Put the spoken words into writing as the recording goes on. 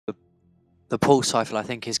The pulse rifle, I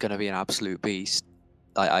think, is going to be an absolute beast.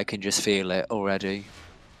 I can just feel it already.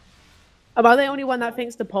 Am I the only one that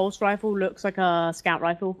thinks the pulse rifle looks like a scout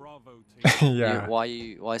rifle? Yeah.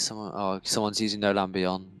 Why someone's using No Land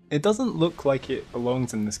Beyond? It doesn't look like it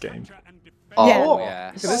belongs in this game. Oh Yeah.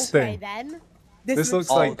 yeah. Look at this Okay, thing. then. This looks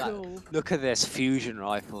so like- cool. Look at this fusion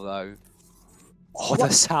rifle though. Oh, the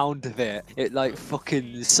sound of it! It like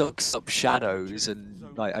fucking sucks up shadows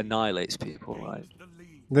and like annihilates people. Right?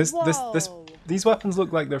 These weapons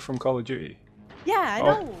look like they're from Call of Duty. Yeah, I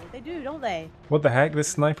Oh. know. They do, don't they? What the heck? This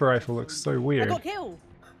sniper rifle looks so I weird. got killed.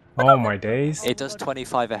 Oh my days. It does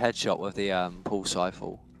 25 a headshot with the pulse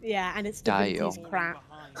rifle. Yeah, and its stability is Damn. crap.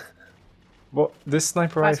 What? This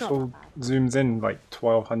sniper That's not rifle zooms in like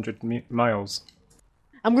 1200 miles.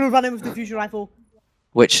 I'm gonna run in with the fusion rifle.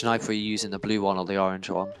 Which sniper are you using? The blue one or the orange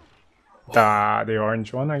one? The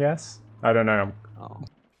orange one, I guess. I don't know. Oh.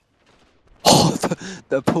 Oh,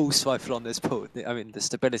 the pulse rifle on this the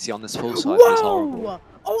stability on this pulse rifle is horrible. Whoa!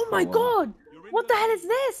 Oh my Oh, wow. god! What the hell is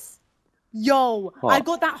this? Yo, I What?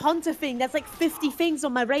 got that hunter thing. There's like 50 things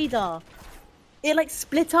on my radar. It like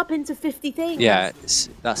split up into 50 things. Yeah,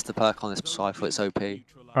 that's the perk on this pulse rifle. It's OP.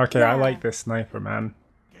 Okay, I Yeah. like this sniper, man.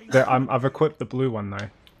 I've equipped the blue one now.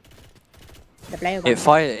 The blue It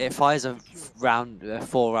fires a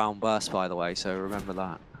 4-round burst, by the way. So remember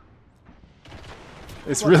that.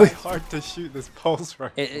 It's What really else? hard to shoot this pulse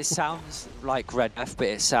rifle. It sounds like Red Death, but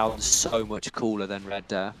it sounds so much cooler than Red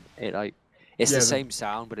Death. It's Yeah, the the- same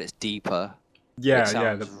sound, but it's deeper. Yeah, It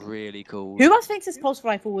sounds yeah. really cool. Who else thinks this pulse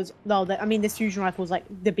rifle was? No, I mean this fusion rifle was like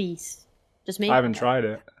the beast. Just me. I haven't tried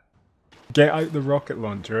it. Get out the rocket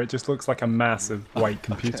launcher. It just looks like a massive white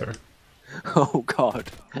computer. Oh god.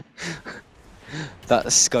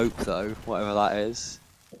 That scope though, whatever that is.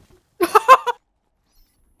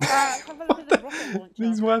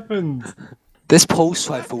 These weapons. This pulse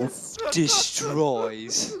rifle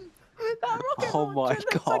destroys. That rocket Oh my launcher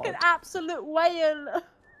looks like an God. absolute whale.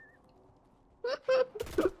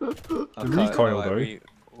 The recoil, alright,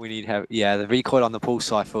 though. we need heavy. Yeah, the recoil on the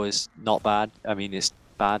pulse rifle is not bad. I mean, it's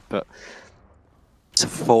bad, but it's a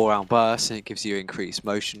 4-round burst and it gives you increased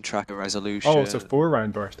motion tracker resolution. Oh, it's a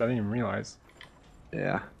 4-round burst. I didn't even realize.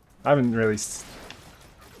 Yeah, I haven't really.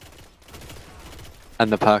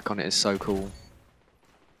 and the perk on it is so cool.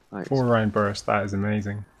 Like, 4-round burst. That is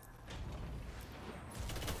amazing.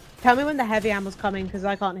 Tell me when the heavy ammo's coming, because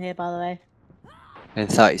I can't hear, by the way. in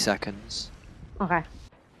 30 seconds. Okay.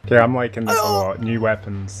 Okay, I'm liking this a lot. New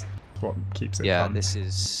weapons. Is what keeps it Yeah, fun. this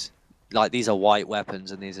is like these are white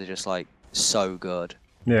weapons and these are just like so good.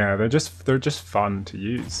 Yeah, they're just fun to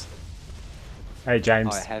use. Hey James.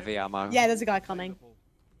 Alright, heavy ammo. Yeah, there's a guy coming.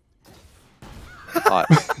 Alright,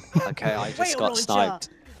 okay, I just Whale got launcher sniped.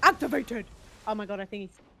 Activated! Oh my god, I think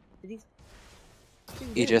he's...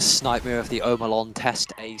 You just sniped me with the Omalon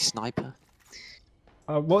Test A sniper.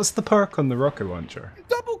 What's the perk on the rocket launcher?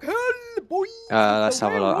 Double kill, boy! Let's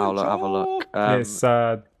have a look. Have a look. It's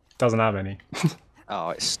doesn't have any. Oh,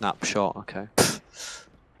 it's snapshot. Okay.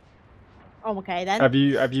 Oh, okay then. Have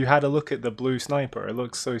you had a look at the blue sniper? It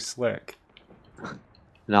looks so slick.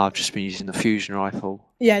 No, I've just been using the fusion rifle.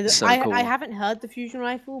 Yeah, so cool. I haven't heard the fusion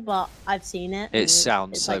rifle, but I've seen it. and It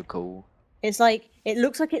sounds it's so like, cool. It's like, it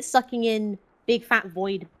looks like it's sucking in big fat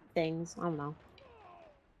void things. I don't know.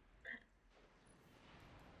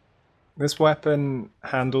 This weapon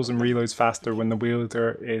handles and reloads faster when the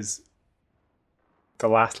wielder is the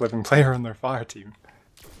last living player on their fire team.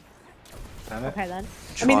 Damn it. Okay then.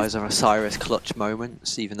 I mean, Tries a Osiris clutch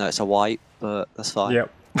moments, even though it's a white, but that's fine.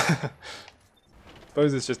 Yep.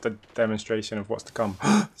 Suppose it's just a demonstration of what's to come.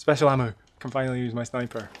 Special ammo! Can finally use my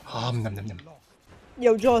sniper. Nom, nom, nom.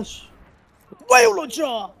 yo, Josh. Whale launcher!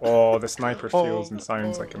 Oh, the sniper feels and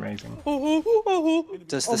sounds like amazing.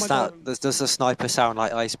 Does Oh the my God. does the sniper sound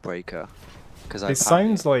like Icebreaker? Because It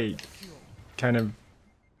sounds like kind of.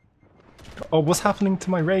 Oh, what's happening to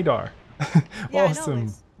my radar? Yeah, Awesome. I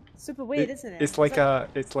know, it's super weird, isn't it? It's like a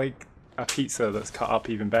pizza that's cut up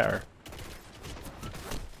even better.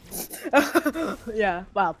 yeah,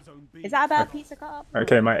 well, is that about pizza cut up?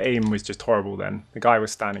 Okay, my aim was just horrible then. The guy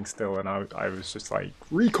was standing still and I was just like,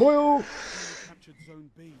 recoil!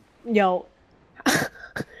 Yo.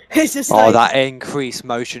 It's just Oh, like... that increased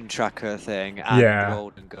motion tracker thing and Yeah. the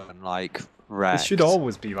golden gun, like wrecked. It should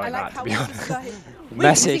always be I like like that, how to be we honest. just like, we're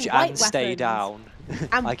Message using white and stay weapons. down.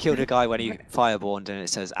 And- I killed a guy when he fireballed and it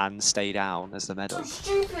says and stay down as the medal.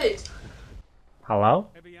 Stupid. Hello?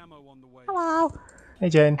 Hello. Hey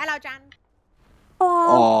Jane. Hello, Jan.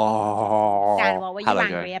 Oh, Jan, what were you hello,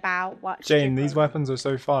 angry Jane. about? What Jane, these weapons are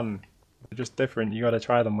so fun. They're just different. You gotta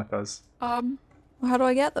try them with us. How do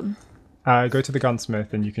I get them? Go to the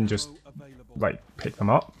gunsmith and you can just like pick them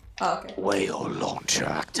up. Oh, okay. Whale launcher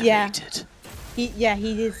Yeah. activated. He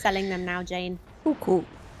is selling them now, Jane. Oh, cool.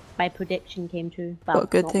 My prediction came true. Well, What a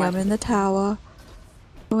good not thing my I'm in the tower.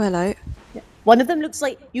 Oh, hello. One of them looks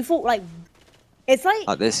like you thought like it's like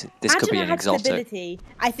Like this could imagine be it an had exotic. stability.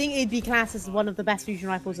 I think it'd be classed as one of the best fusion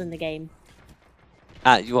rifles in the game.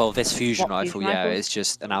 Well, this fusion What rifle, fusion yeah, rifle? is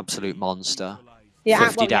just an absolute monster. Yeah,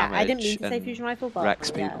 50 well, yeah, I didn't mean damage to say and fusion rifle, but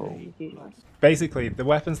wrecks yeah, people. fusion rifle. Basically, the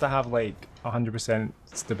weapons that have like 100%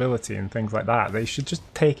 stability and things like that, they should just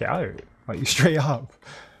take it out, like straight up.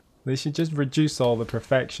 They should just reduce all the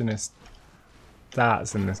perfectionist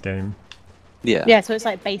stats in this game. Yeah. Yeah, so it's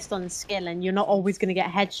like based on skill, and you're not always gonna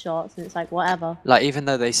get headshots, and it's like whatever. Like, even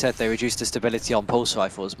though they said they reduced the stability on pulse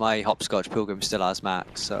rifles, my Hopscotch Pilgrim still has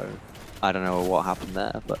max, so I don't know what happened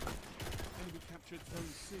there, but...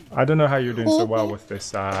 I don't know how you're doing so well with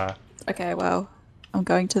this. Okay, well, I'm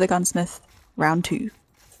going to the gunsmith. Round 2.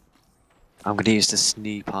 I'm going to use the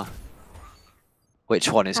sniper. Which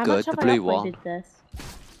one is How good? much The have I blue one? upgraded this?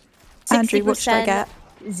 Andrew, what should I 60%, get?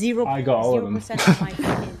 Zero. I got all of them. 0% of my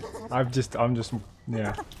fucking- I'm just,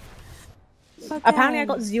 yeah. Apparently, I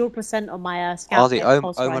got 0% on my scout. Oh, the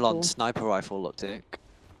pulse rifle. Omelon sniper rifle looked it.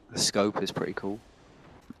 The scope is pretty cool.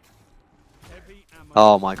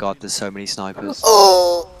 Oh my god, there's so many snipers.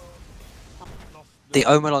 The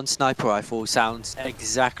Omelon sniper rifle sounds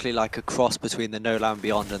exactly like a cross between the No Land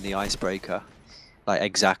Beyond and the Icebreaker. Like,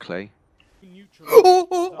 exactly.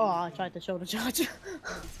 Oh, I tried to shoulder charge.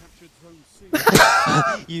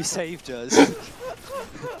 You saved us.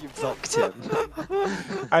 You blocked him.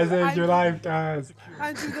 I saved your life, guys.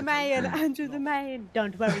 Andrew the main, Andrew the main.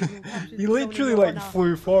 Don't worry, you'll capture He the zone in literally your like honor.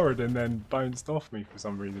 flew forward and then bounced off me for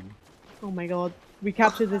some reason. Oh my god, we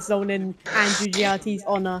captured the zone in Andrew GRT's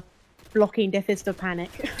honor, blocking the fist of panic.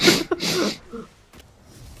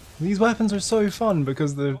 These weapons are so fun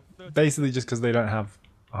because they're basically just because they don't have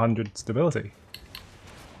 100 stability.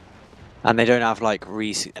 And they don't have like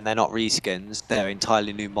and they're not reskins, they're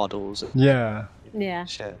entirely new models. Yeah. Yeah.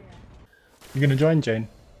 Shit. You gonna join, Jane?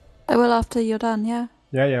 I will after you're done, yeah?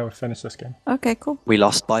 Yeah, we'll finish this game. Okay, cool. We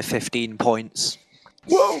lost by 15 points.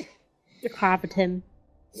 You carved him.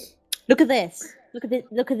 Look at this. Look at this.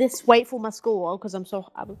 Look at this. Wait for my score, because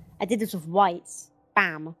I did this with whites.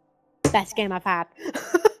 Bam. Best game I've had.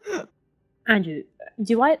 Andrew,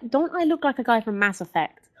 don't I look like a guy from Mass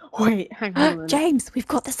Effect? Wait, hang on a minute. James, we've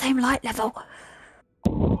got the same light level.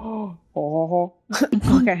 Oh.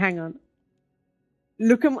 Okay, hang on.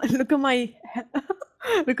 Look at my look at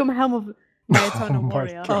my helm of my Eternal Oh my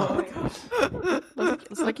Warrior. God.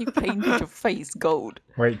 It's like you painted your face gold.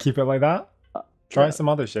 Wait, keep it like that? Try some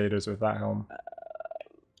other shaders with that helm.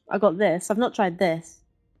 I got this. I've not tried this.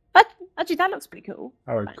 But actually, that looks pretty cool.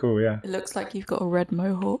 Oh, cool, yeah. It looks like you've got a red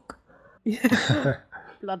mohawk.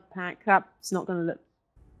 Blood pack. That's not gonna look.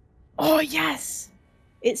 Oh yes,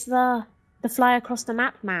 it's the fly across the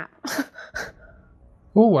map.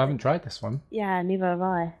 Oh, I haven't tried this one. Yeah, neither have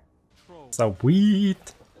I.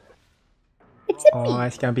 Sweet. It's a Oh, bee.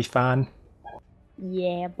 it's gonna be fun.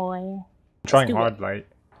 Yeah, boy. I'm trying do hard, like.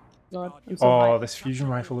 God, I'm so Oh, hyped. this fusion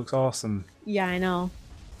rifle looks awesome. Yeah, I know.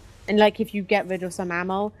 And like, if you get rid of some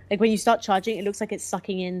ammo, like when you start charging, it looks like it's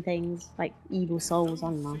sucking in things like evil souls. I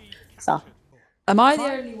don't know stuff. Am I the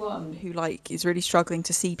only one who like is really struggling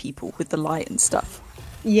to see people with the light and stuff?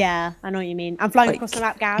 Yeah, I know what you mean. I'm flying Like- across the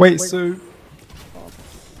map, Gav. Wait, so.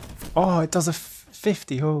 Oh, it does a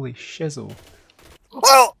 50. Holy shizzle. I'm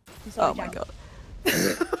Oh sorry, my Gav. god.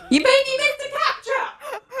 You made me miss the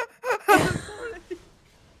capture!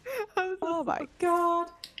 Oh my god.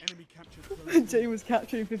 Jay was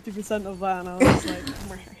capturing 50% of that, and I was like,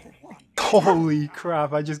 Holy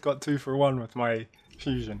crap, I just got 2 for 1 with my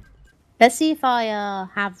fusion. let's see if I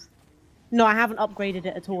have. No, I haven't upgraded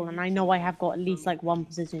it at all, and I know I have got at least like 1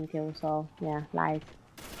 precision kill. So yeah, live.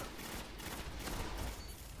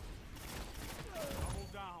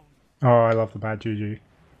 Oh, I love the bad juju.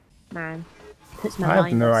 Man, puts my I have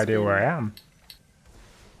mind no at idea speed. where I am.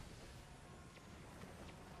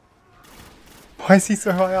 Why is he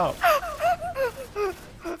so high up?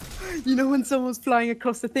 You know when someone's flying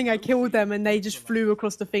across the thing, I killed them and they just flew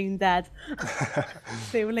across the thing dead.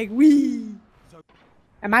 They were like, wee!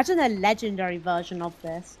 Imagine a legendary version of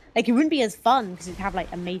this. Like, it wouldn't be as fun because it'd have like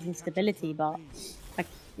amazing stability, but like,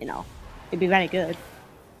 you know, it'd be very good.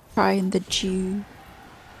 Trying the Jew.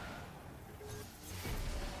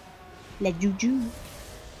 Le juju.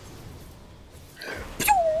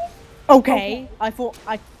 Okay,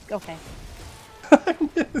 okay.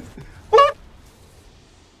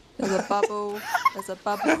 There's a bubble. There's a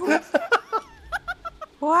bubble.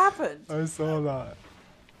 What happened? I saw that.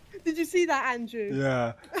 Did you see that, Andrew?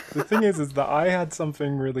 Yeah. The thing is that I had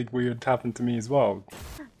something really weird happen to me as well.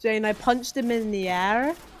 Jane, I punched him in the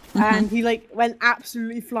air, and he like went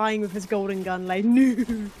absolutely flying with his golden gun. Like, no,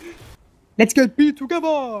 let's get beat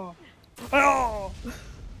together. Oh!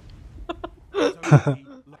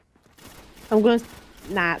 I'm gonna.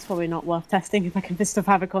 Nah, it's probably not worth testing if I can fist of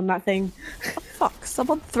havoc on that thing. Fuck,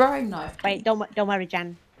 someone throwing knife. Wait, don't worry,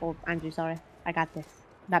 Jan or Andrew. Sorry, I got this.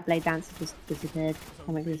 That blade dancer just disappeared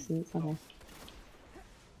from existence. Okay.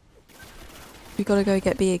 We gotta go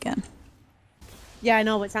get B again. Yeah, I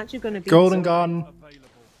know. It's actually gonna be Golden so- gun.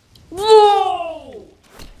 Whoa!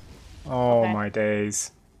 Oh Okay. my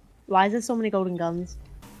days. Why is there so many golden guns?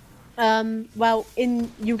 Well,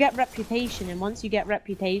 you get reputation, and once you get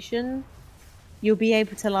reputation, you'll be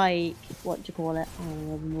able to like what do you call it?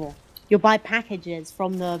 You'll buy packages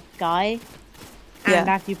from the guy, and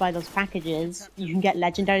Yeah. after you buy those packages, you can get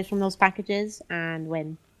legendaries from those packages and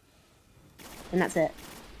win. And that's it,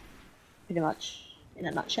 pretty much in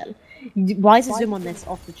a nutshell. Why is the zoom on this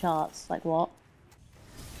off the charts? Like what?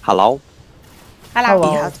 Hello? Hello.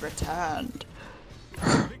 He has returned.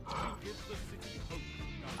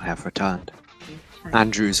 I have returned.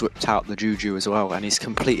 Andrew's whipped out the Juju as well, and he's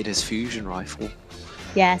completed his fusion rifle.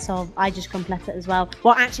 Yeah, so I just complete it as well.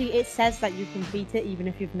 Well, actually, it says that you complete it even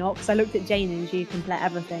if you've not. Because I looked at Jane and she complete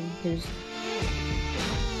everything. Because